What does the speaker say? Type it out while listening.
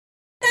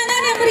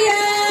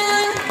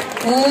meriah.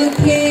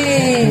 Oke.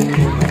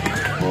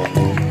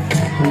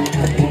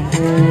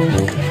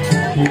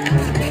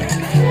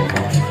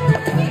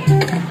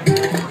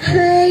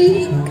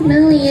 Hai,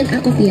 kenalin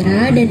aku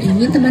Vira dan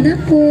ini teman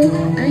aku,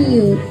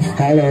 Ayu.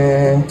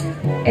 Halo,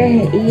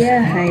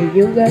 Iya, hai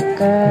juga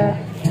Kak.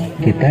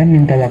 kita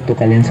minta waktu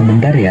kalian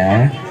sebentar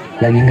ya.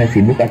 Lagi nggak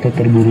sibuk atau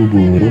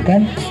terburu-buru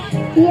kan?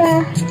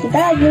 Iya, kita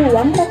lagi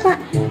luang kok Kak.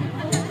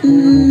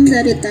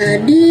 Dari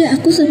tadi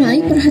aku sama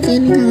Ayu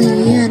perhatiin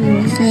kalian.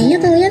 Kayaknya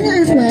kalian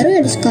anak baru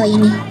ya di sekolah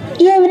ini.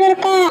 Iya bener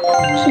Kak,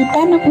 kita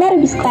anak baru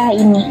di sekolah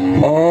ini.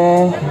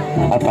 Oh,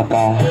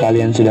 apakah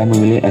kalian sudah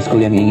memilih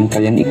ekskul yang ingin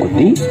kalian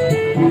ikuti?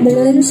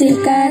 Belum sih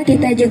Kak,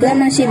 kita juga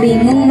masih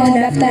bingung mau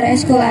daftar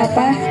ekskul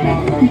apa.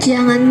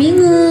 Jangan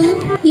bingung.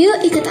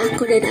 Yuk ikut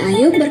aku dan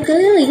Ayu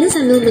berkeliling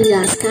sambil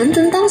menjelaskan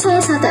tentang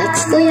salah satu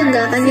ekskul yang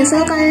gak akan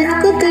nyesel kalian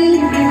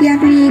ikuti,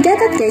 yakni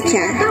Gatot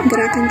Kaca,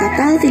 gerakan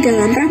total 3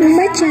 langkah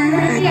membaca,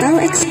 atau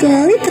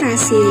ekskul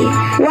literasi.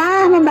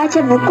 Wah, membaca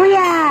buku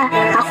ya.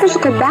 Aku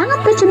suka banget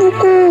baca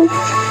buku.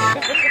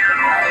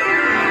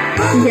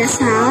 Ya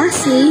salah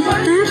sih,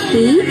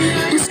 tapi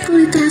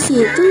ekskul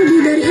literasi itu lebih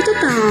dari itu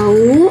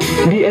tahu.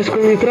 Di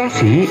ekskul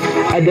literasi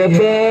ada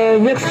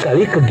banyak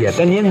sekali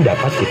kegiatan yang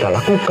dapat kita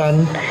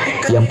lakukan.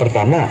 Yang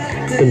pertama,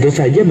 tentu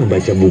saja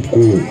membaca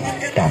buku.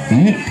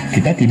 Tapi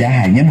kita tidak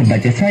hanya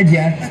membaca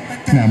saja,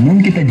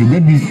 namun kita juga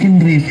bikin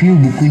review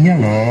bukunya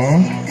loh.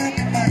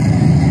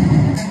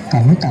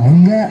 Kamu tahu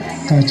nggak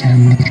kalau cara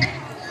menulis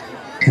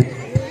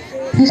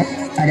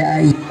ada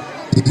AI,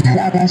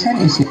 ada alasan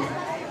isi,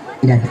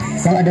 dan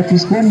kalau ada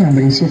fishbone yang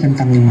berisi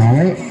tentang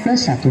 5W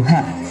plus 1H.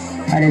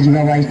 Ada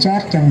juga Y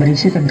chart yang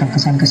berisi tentang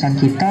kesan-kesan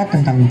kita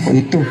tentang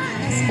buku itu.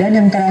 Dan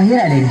yang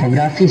terakhir ada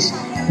infografis.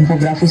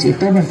 Infografis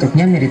itu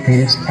bentuknya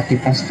mirip-mirip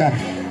seperti poster,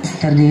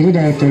 terdiri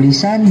dari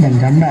tulisan dan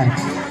gambar.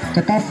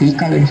 Tetapi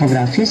kalau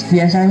infografis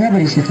biasanya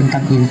berisi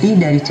tentang inti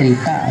dari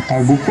cerita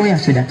atau buku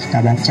yang sudah kita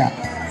baca.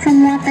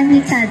 Semua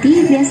teknik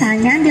tadi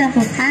biasanya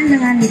dilakukan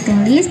dengan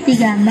ditulis,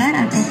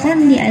 digambar,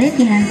 ataupun diedit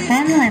di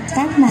handphone,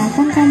 laptop,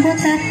 maupun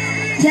komputer.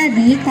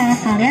 Jadi, kalau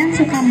kalian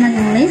suka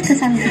menulis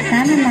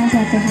kesan-kesan tentang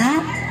suatu hal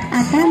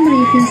atau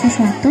mereview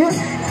sesuatu,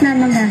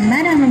 senang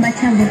menggambar dan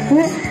membaca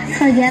buku,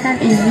 kegiatan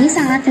ini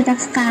sangat cocok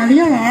sekali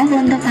loh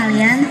untuk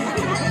kalian.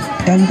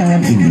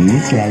 Tantangan ini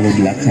selalu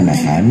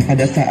dilaksanakan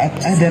pada saat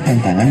ada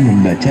tantangan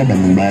membaca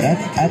Bandung Barat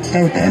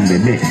atau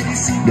TNBB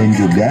dan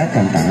juga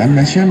tantangan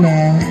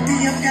nasional.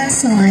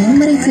 Selain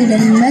mereview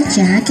dan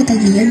membaca, kita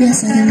juga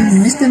biasanya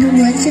menulis dan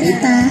membuat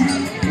cerita.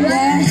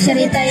 Wah,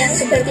 cerita yang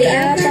seperti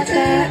apa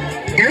Kak?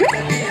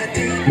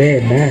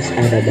 Bebas,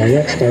 ada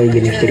banyak sekali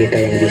jenis cerita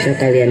yang bisa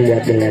kalian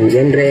buat dengan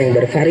genre yang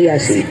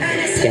bervariasi.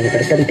 Yang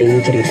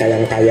terpenting cerita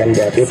yang kalian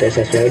buat itu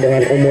sesuai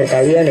dengan umur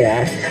kalian ya.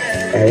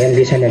 Kalian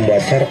bisa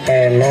membuat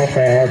cerpen,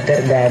 novel,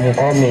 cergam,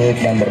 komik,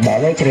 dan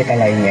berbagai cerita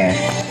lainnya.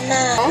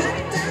 Nah,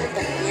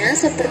 contohnya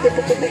seperti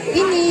buku-buku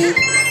ini.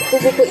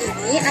 Buku-buku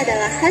ini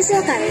adalah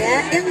hasil karya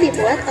yang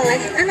dibuat oleh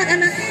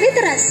anak-anak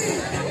literasi.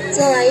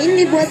 Selain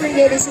dibuat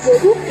menjadi sebuah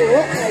buku,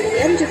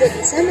 kalian juga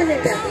bisa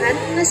meninggalkan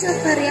hasil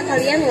karya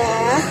kalian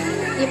loh.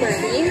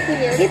 Dibanding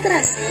punya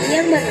literasi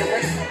yang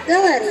bernama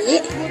Galeri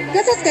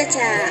Gatot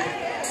Kaca.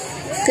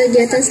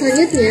 Kegiatan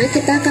selanjutnya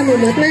kita akan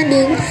membuat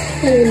mading,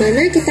 yang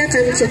dimana kita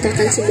akan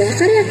menciptakan sebuah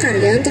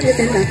karya-karya untuk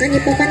ditempelkan di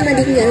papan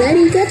mading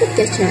Galeri Gatot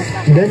Kaca.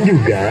 Dan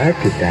juga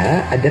kita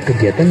ada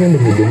kegiatan yang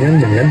berhubungan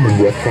dengan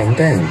membuat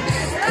konten,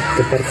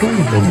 seperti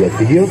membuat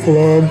video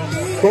vlog,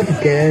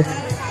 podcast,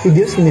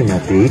 video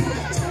sinematik,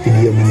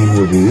 video mini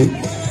movie,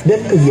 dan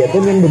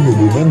kegiatan yang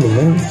berhubungan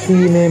dengan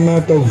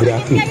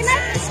sinematografi.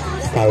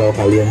 Kalau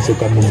kalian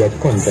suka membuat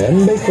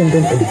konten, baik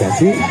konten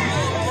edukasi,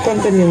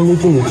 konten yang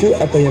lucu-lucu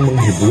atau yang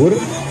menghibur,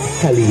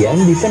 kalian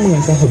bisa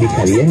mengasah hobi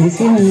kalian di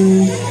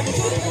sini.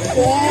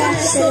 Wah,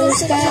 seru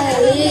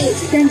sekali.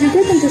 Dan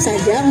juga tentu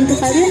saja untuk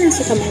kalian yang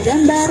suka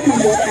menggambar,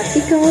 membuat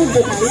artikel,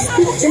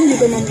 jurnalistik, dan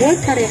juga membuat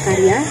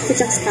karya-karya,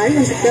 cocok sekali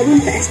untuk gabung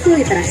ke ekskul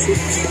literasi.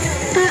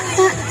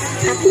 Kak,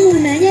 aku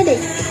mau nanya deh.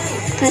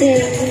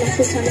 Karya yang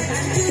dimaksud sama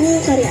kakak itu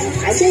karya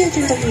apa aja ya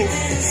contohnya?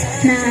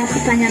 Nah,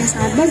 pertanyaan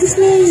sangat bagus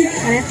nih.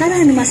 Karya-karya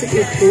yang dimaksud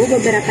itu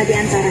beberapa di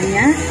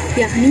antaranya,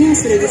 yakni yang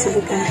sudah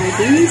disebutkan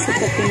tadi,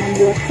 seperti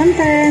membuat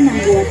konten,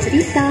 membuat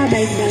cerita,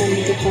 baik dalam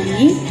bentuk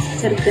komik,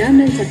 cergam,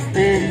 dan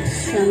cerpen.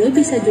 Lalu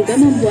bisa juga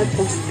membuat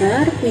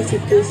poster,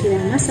 puisi-puisi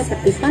lama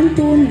seperti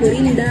pantun,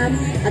 gurindam,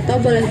 atau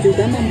boleh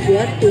juga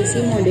membuat puisi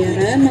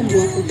modern,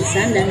 membuat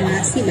lukisan, dan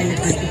masih banyak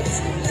lagi.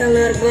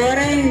 Telur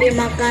goreng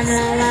dimakan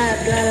lalat,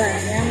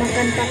 lalanya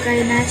makan pakai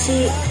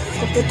nasi.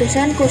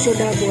 Keputusanku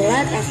sudah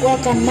bulat, aku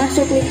akan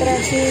masuk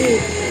literasi.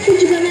 Aku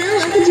juga mau.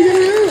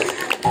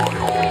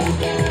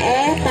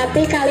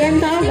 Tapi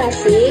kalian tahu gak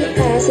sih,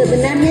 kalau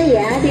sebenarnya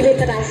ya di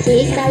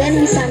literasi kalian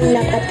bisa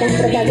mendapatkan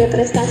berbagai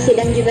prestasi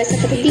dan juga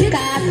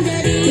sertifikat.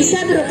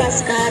 Bisa berupa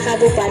skala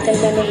Kabupaten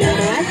Bandung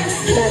Barat,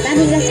 bahkan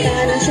hingga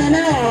skala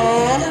nasional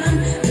loh.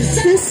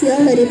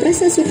 Hasil dari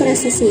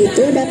prestasi-prestasi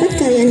itu dapat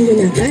kalian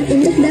gunakan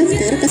untuk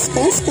daftar ke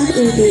sekolah-sekolah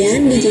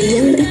impian di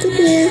jenjang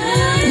berikutnya.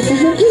 Di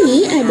tahun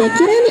ini ada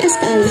Kirani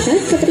Aska Alifah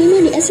keterima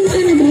di SMA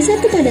Negeri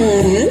 1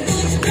 Padalarang,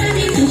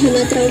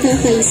 Muhammad Raufa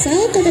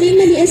Faisal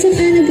keterima di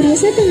SMA Negeri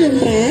 1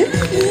 Ngamprah,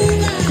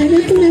 ada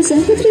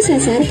Tunasiah Putri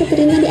Sasar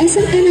keterima di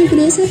SMA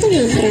Negeri 1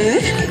 Ngamprah,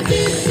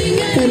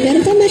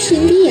 Lamberto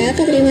Marcintia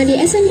keterima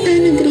di SMA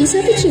Negeri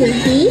 1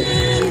 Cimahi,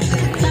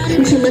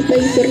 Muhammad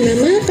Bayu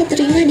Purnama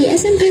keterima di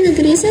SMA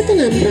Negeri 1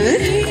 Ngamprah,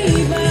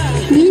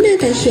 Dwi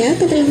Natasha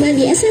keterima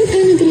di SMA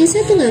Negeri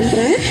 1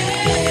 Ngamprah,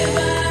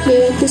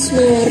 Dewa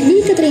Kusmawardi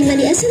keterima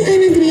di SMA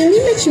Negeri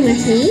 5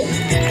 Cimahi,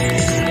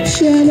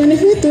 Sheila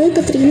Manahutu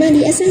keterima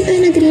di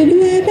SMA Negeri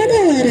 2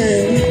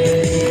 Padalarang.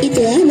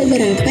 Itulah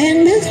beberapa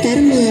yang daftar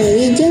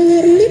melalui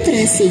jalur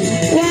literasi.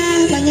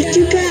 Wah, banyak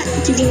juga.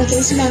 Jadi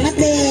makin semangat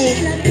deh.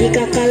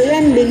 Jika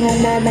kalian bingung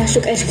mau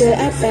masuk ekskul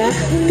apa,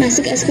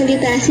 Masuk ekskul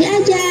literasi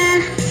aja.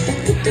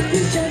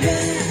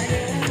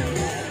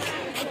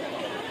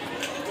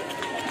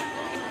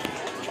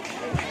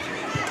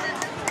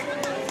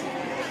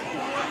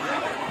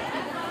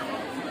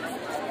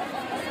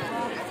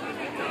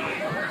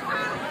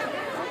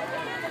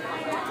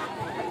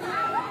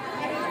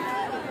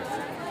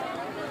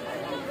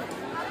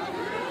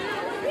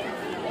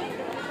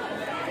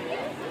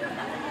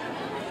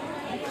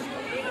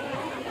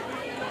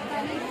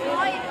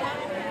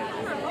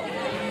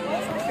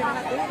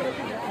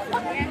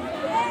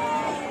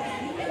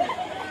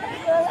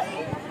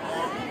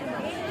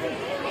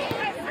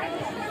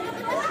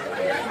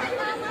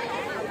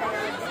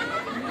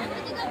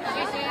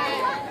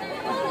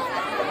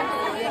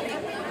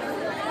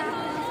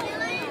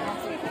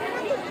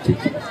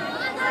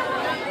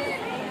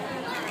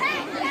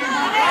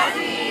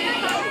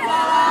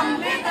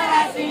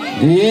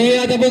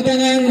 Iya, tepuk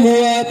tangan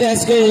buat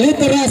Ekskul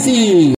Literasi.